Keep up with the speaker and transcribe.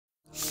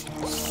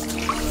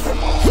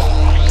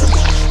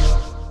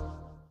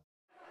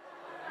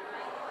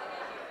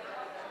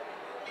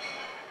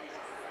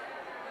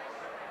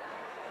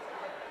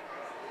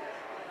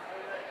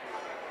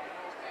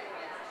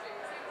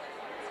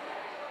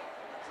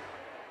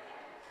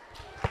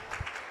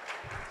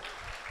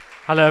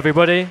Hello,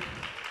 everybody.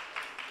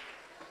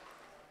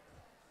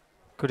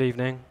 Good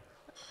evening.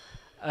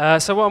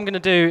 So what I'm going to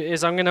do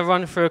is I'm going to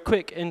run through a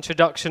quick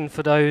introduction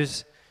for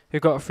those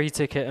who got a free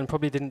ticket and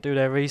probably didn't do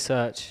their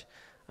research.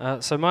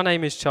 So my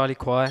name is Charlie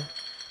Kwai.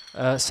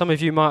 Some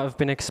of you might have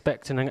been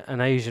expecting an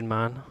Asian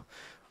man,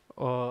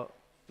 or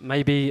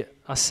maybe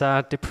a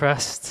sad,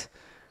 depressed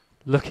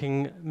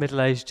looking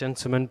middle-aged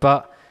gentleman,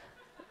 but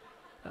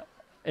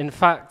in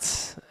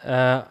fact,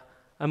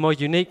 and more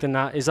unique than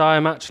that is I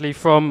am actually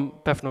from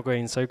Bethnal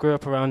Green, so grew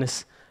up around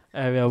this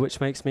area,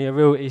 which makes me a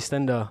real East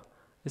Ender.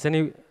 Is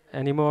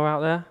any more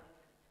out there?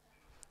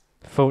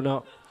 Thought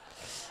not.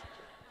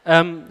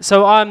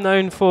 So I'm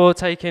known for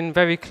taking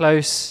very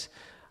close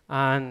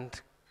and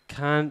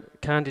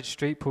candid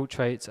street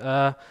portraits,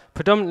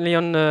 predominantly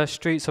on the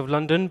streets of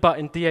London, but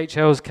in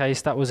DHL's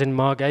case, that was in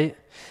Margate.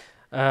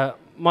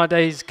 My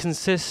days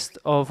consist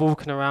of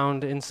walking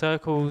around in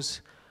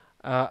circles,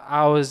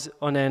 hours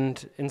on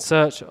end, in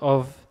search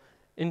of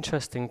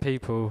interesting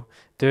people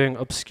doing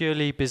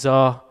obscurely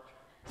bizarre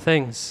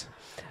things.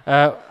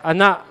 And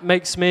that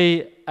makes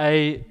me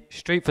a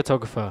street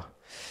photographer.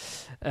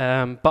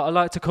 But I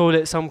like to call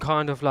it some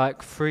kind of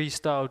like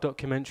freestyle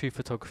documentary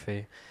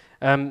photography.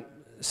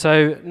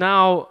 So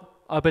now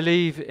I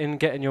believe in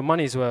getting your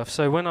money's worth.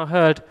 So when I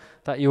heard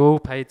that you all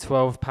paid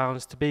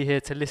 £12 to be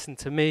here to listen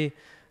to me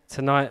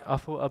tonight, I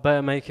thought I'd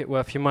better make it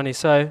worth your money.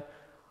 So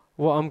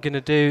what I'm going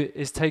to do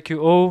is take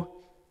you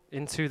all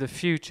into the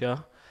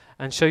future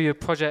and show you a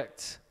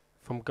project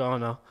from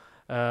Ghana,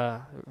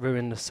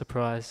 ruin the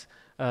surprise,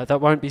 that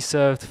won't be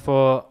served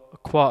for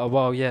quite a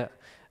while yet.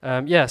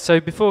 So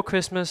before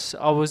Christmas,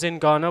 I was in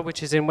Ghana,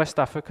 which is in West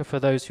Africa for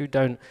those who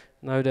don't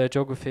know their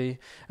geography.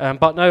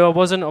 But no, I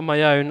wasn't on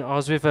my own. I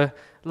was with a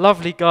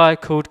lovely guy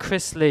called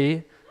Chris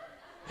Lee,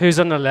 who's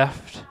on the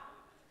left,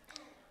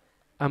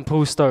 and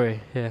Paul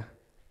Story here.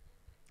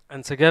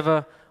 And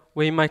together,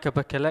 we make up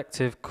a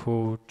collective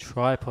called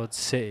Tripod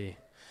City.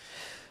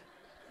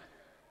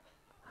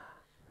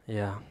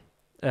 Yeah.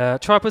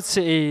 Tripod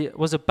City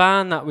was a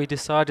band that we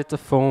decided to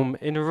form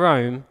in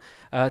Rome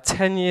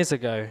 10 years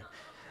ago.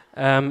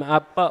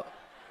 But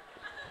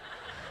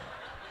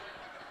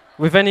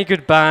with any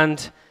good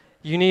band,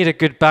 you need a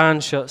good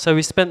band shot. So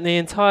we spent the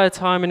entire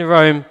time in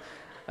Rome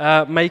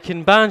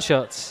making band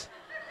shots.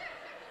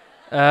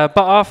 But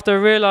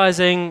after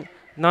realizing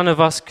none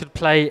of us could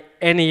play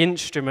any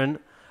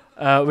instrument,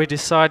 we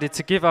decided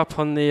to give up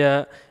on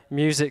the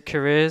music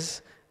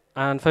careers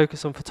and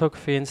focus on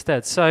photography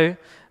instead. So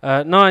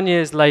 9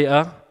 years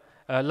later,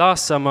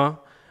 last summer,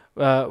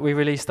 we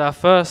released our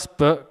first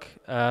book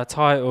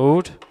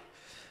titled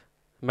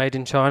Made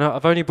in China.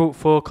 I've only bought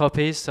 4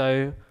 copies,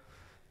 so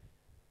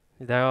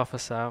they are for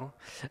sale.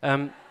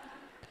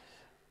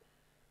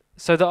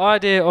 So the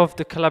idea of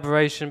the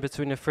collaboration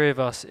between the three of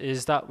us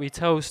is that we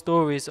tell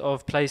stories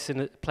of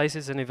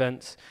places and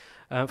events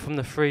from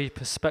the 3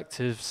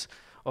 perspectives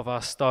of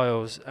our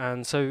styles,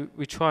 and so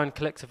we try and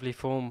collectively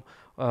form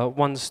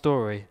one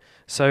story.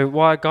 So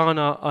why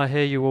Ghana, I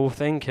hear you all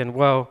thinking?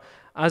 Well,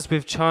 as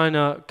with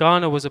China,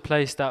 Ghana was a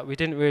place that we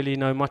didn't really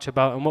know much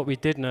about, and what we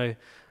did know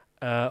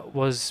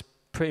was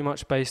pretty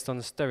much based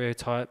on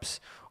stereotypes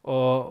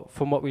or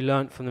from what we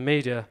learnt from the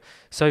media.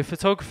 So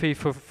photography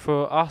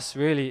for us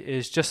really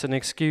is just an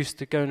excuse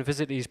to go and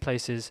visit these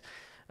places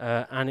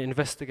and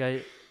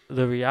investigate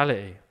the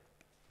reality.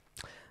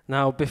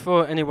 Now,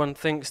 before anyone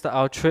thinks that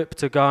our trip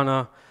to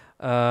Ghana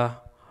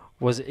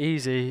was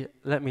easy,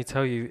 let me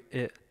tell you,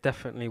 it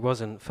definitely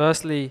wasn't.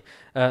 Firstly,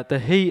 the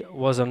heat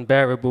was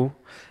unbearable.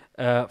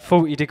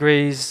 40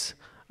 degrees,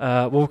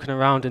 walking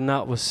around in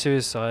that was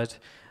suicide,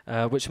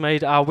 which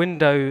made our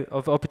window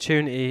of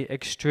opportunity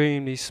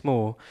extremely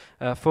small.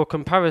 For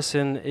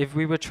comparison, if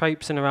we were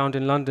traipsing around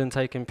in London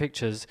taking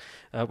pictures,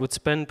 would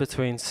spend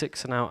between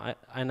 6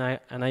 and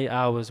 8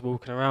 hours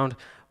walking around.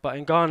 But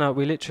in Ghana,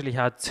 we literally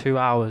had 2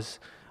 hours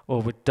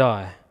or would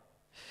die.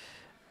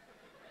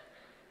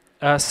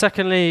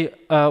 Secondly,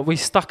 we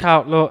stuck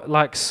out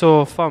like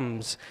sore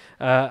thumbs,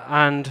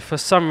 and for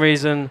some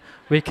reason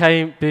we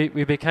became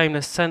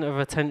the centre of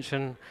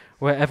attention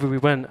wherever we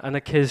went, and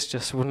the kids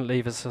just wouldn't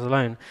leave us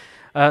alone.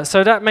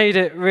 So that made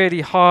it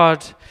really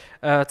hard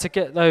to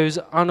get those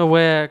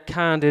unaware,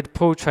 candid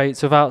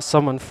portraits without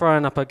someone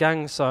throwing up a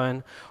gang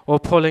sign or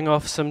pulling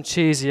off some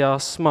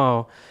cheesy-ass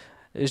smile.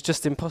 It was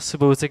just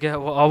impossible to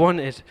get what I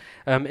wanted.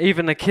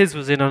 Even the kids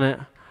was in on it.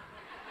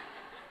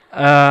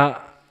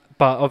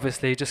 But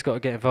obviously, you just got to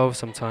get involved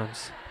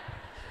sometimes.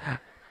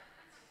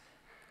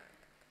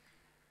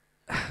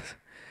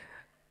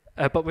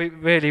 But we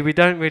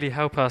don't really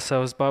help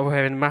ourselves by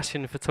wearing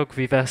matching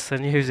photography vests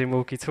and using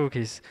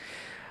walkie-talkies.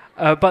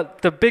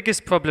 But the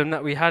biggest problem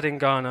that we had in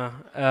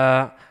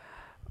Ghana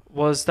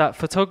was that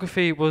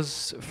photography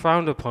was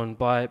frowned upon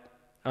by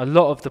a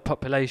lot of the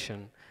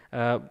population.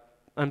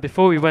 And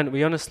before we went,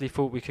 we honestly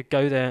thought we could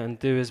go there and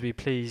do as we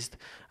pleased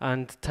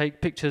and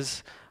take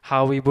pictures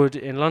how we would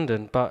in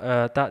London,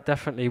 but that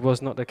definitely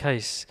was not the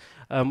case.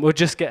 We'll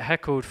just get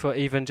heckled for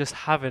even just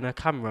having a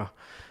camera.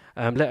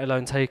 let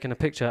alone taking a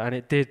picture, and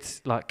it did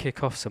like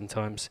kick off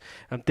sometimes.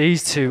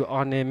 These two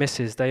are near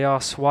misses. They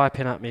are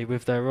swiping at me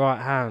with their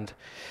right hand.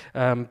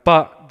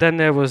 But then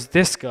there was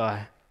this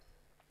guy.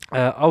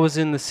 I was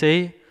in the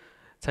sea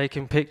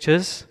taking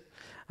pictures,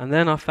 and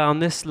then I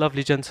found this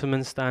lovely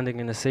gentleman standing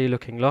in the sea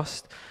looking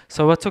lost.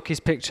 So I took his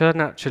picture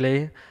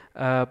naturally,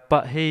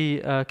 but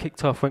he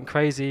kicked off, went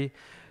crazy,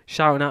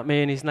 shouting at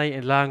me in his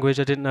native language.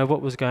 I didn't know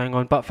what was going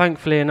on, but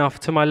thankfully enough,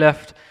 to my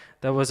left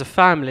there was a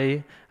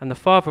family, and the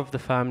father of the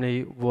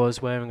family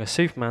was wearing a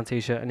Superman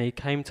t-shirt, and he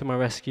came to my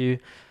rescue,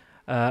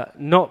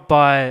 not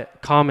by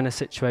calming the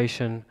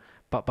situation,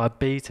 but by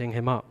beating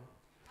him up.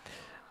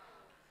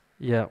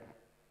 Yeah.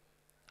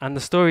 And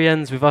the story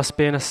ends with us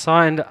being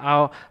assigned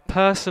our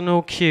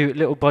personal cute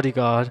little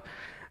bodyguard.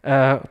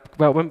 Well,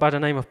 it went by the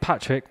name of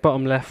Patrick,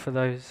 bottom left for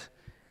those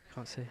who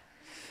can't see.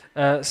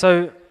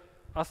 So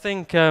I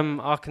think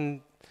I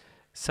can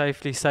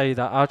safely say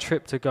that our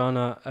trip to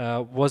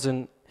Ghana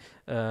wasn't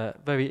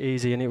very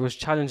easy, and it was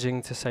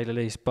challenging to say the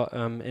least, but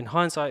in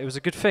hindsight it was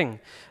a good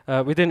thing.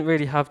 We didn't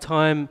really have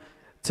time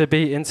to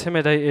be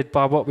intimidated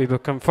by what we were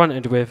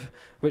confronted with,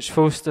 which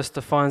forced us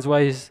to find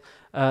ways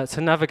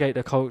to navigate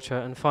the culture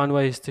and find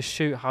ways to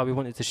shoot how we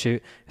wanted to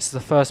shoot. This is the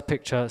first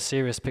picture,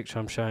 serious picture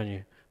I'm showing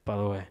you, by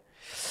the way.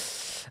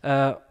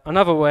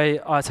 Another way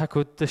I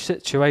tackled the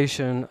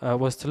situation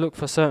was to look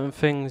for certain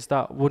things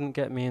that wouldn't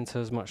get me into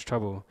as much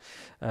trouble.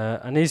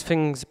 And these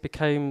things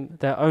became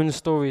their own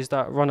stories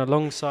that run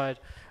alongside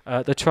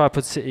the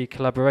Tripod City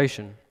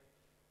collaboration.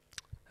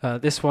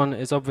 This one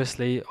is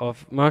obviously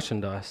of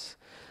merchandise,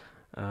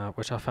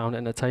 which I found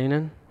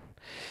entertaining.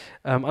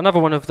 Another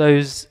one of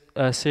those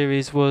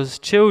series was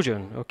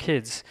children or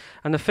kids.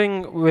 And the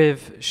thing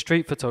with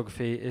street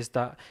photography is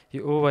that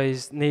you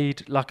always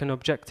need like an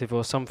objective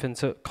or something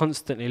to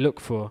constantly look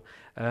for.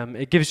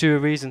 It gives you a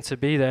reason to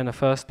be there in the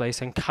first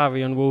place and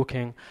carry on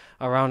walking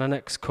around the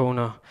next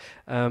corner.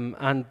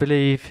 And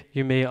believe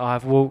you me,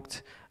 I've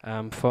walked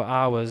for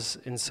hours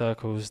in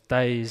circles,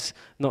 days,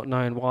 not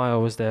knowing why I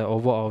was there or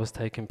what I was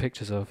taking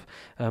pictures of.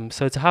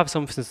 So to have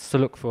something to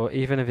look for,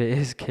 even if it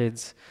is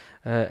kids,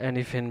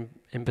 anything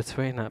in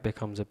between that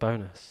becomes a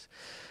bonus.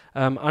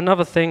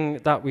 Another thing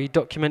that we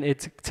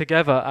documented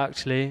together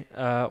actually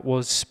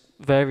was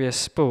various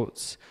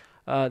sports.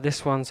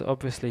 This one's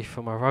obviously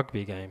from a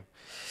rugby game.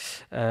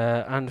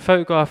 And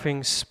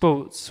photographing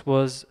sports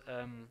was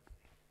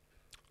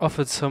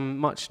offered some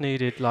much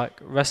needed like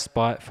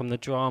respite from the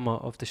drama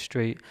of the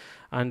street,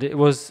 and it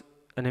was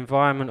an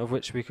environment of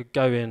which we could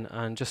go in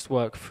and just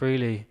work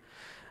freely,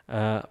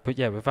 but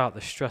yeah, without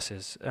the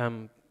stresses.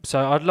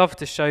 So I'd love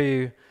to show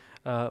you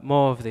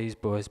more of these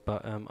boys,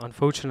 but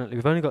unfortunately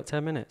we've only got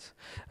 10 minutes.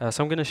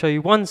 So I'm going to show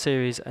you one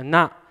series, and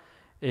that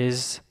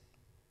is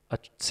a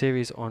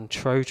series on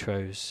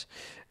trotros.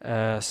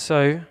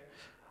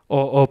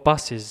 Or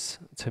buses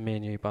to me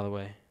and you, by the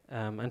way.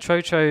 And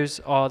trotros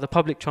are the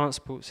public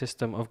transport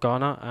system of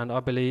Ghana, and I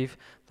believe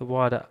the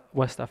wider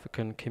West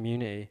African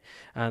community.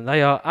 And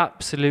they are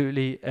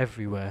absolutely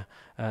everywhere.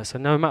 So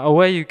no matter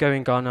where you go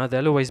in Ghana,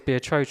 there'll always be a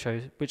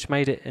trotro, which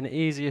made it an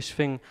easy-ish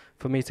thing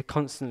for me to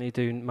constantly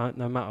do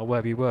no matter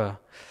where we were.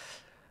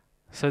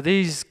 So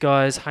these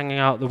guys hanging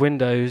out the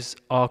windows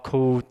are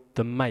called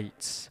the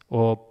mates,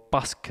 or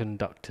bus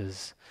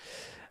conductors.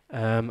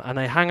 And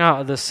they hang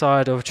out at the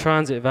side of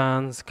transit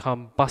vans,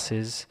 come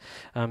buses,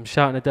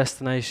 shouting a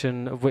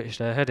destination of which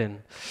they're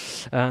heading.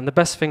 And the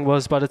best thing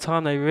was, by the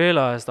time they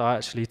realised I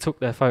actually took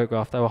their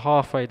photograph, they were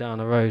halfway down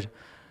the road.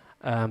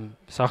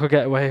 So I could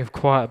get away with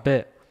quite a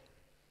bit.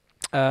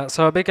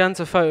 So I began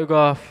to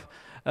photograph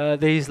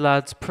these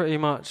lads pretty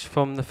much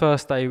from the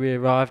first day we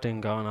arrived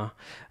in Ghana.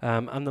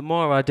 And the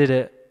more I did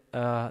it,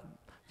 the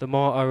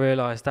more I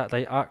realised that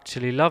they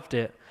actually loved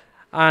it.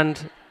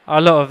 And a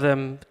lot of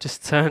them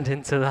just turned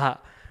into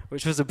that,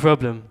 which was a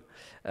problem.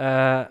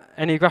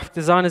 Any graphic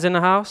designers in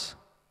the house?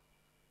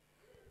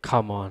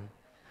 Come on.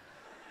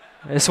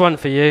 It's one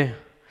for you.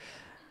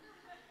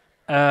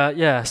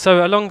 Yeah,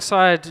 so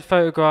alongside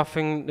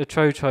photographing the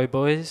Trotro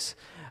boys,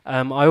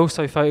 I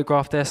also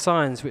photographed their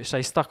signs, which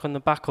they stuck on the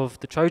back of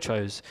the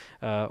Trotros,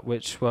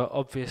 which were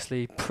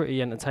obviously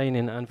pretty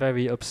entertaining and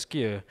very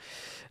obscure.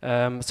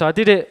 So I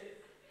did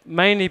it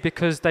mainly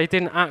because they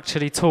didn't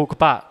actually talk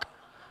back.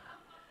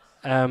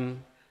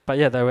 But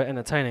yeah, they were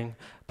entertaining.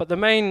 But the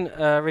main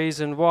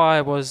reason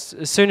why was,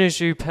 as soon as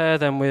you pair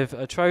them with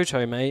a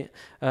trotro mate,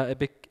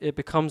 it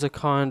becomes a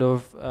kind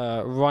of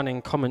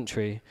running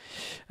commentary,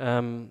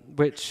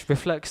 which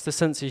reflects the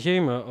sense of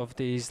humour of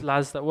these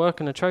lads that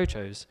work in the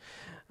trotros.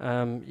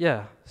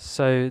 Yeah,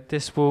 so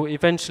this will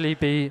eventually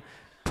be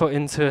put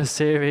into a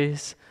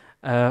series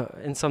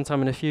in sometime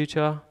in the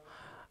future.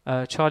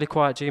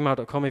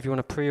 CharlieKwai@gmail.com if you want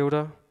to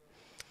pre-order.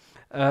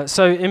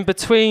 So in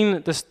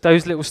between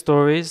those little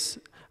stories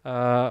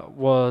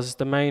was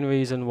the main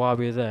reason why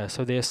we were there.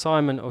 So the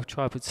assignment of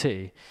Tripod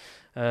City.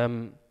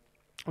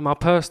 My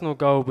personal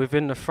goal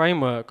within the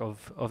framework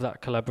of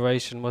that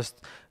collaboration was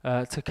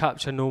to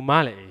capture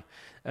normality.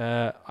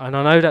 And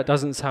I know that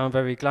doesn't sound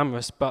very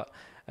glamorous, but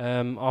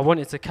I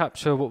wanted to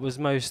capture what was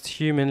most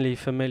humanly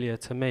familiar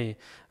to me,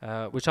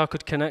 which I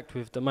could connect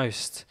with the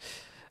most.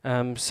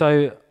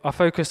 So I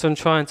focused on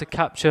trying to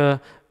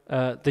capture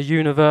the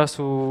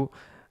universal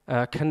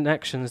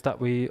connections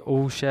that we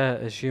all share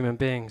as human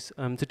beings,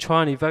 to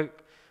try and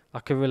evoke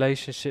like a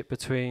relationship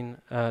between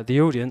the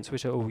audience,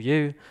 which are all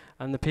you,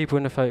 and the people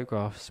in the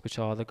photographs, which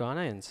are the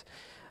Ghanaians.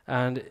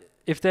 And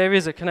if there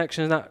is a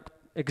connection that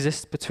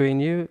exists between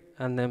you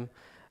and them,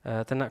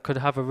 then that could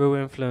have a real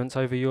influence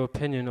over your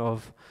opinion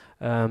of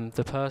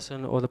the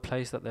person or the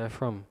place that they're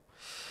from.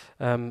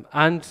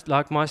 And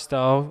like my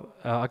style,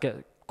 I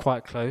get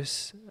quite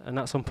close, and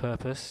that's on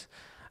purpose,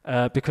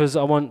 because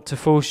I want to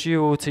force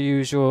you all to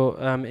use your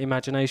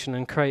imagination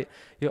and create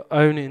your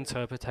own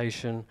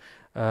interpretation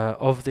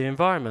of the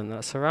environment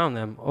that surround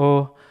them,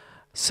 or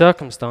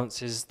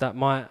circumstances that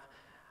might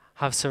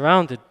have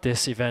surrounded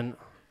this event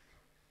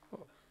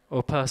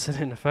or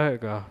person in the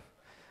photograph.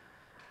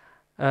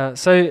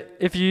 So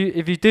if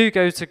you do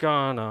go to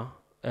Ghana,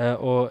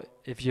 or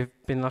if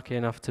you've been lucky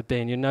enough to be,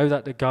 and you know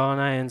that the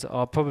Ghanaians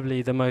are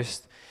probably the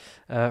most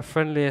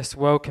friendliest,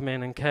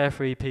 welcoming and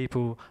carefree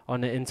people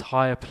on the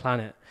entire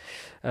planet.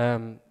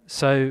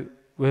 So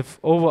with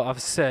all what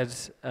I've said,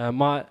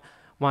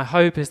 my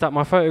hope is that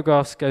my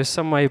photographs go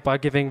some way by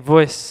giving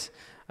voice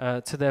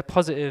to their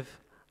positive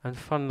and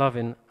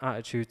fun-loving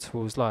attitude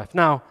towards life.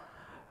 Now,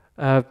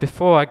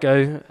 before I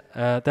go,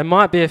 there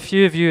might be a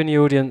few of you in the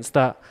audience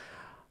that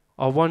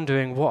are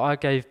wondering what I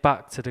gave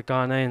back to the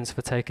Ghanaians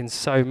for taking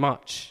so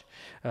much.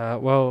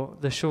 Well,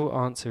 the short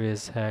answer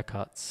is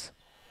haircuts.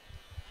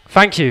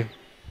 Thank you.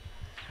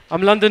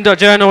 I'm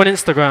London.journal on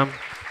Instagram.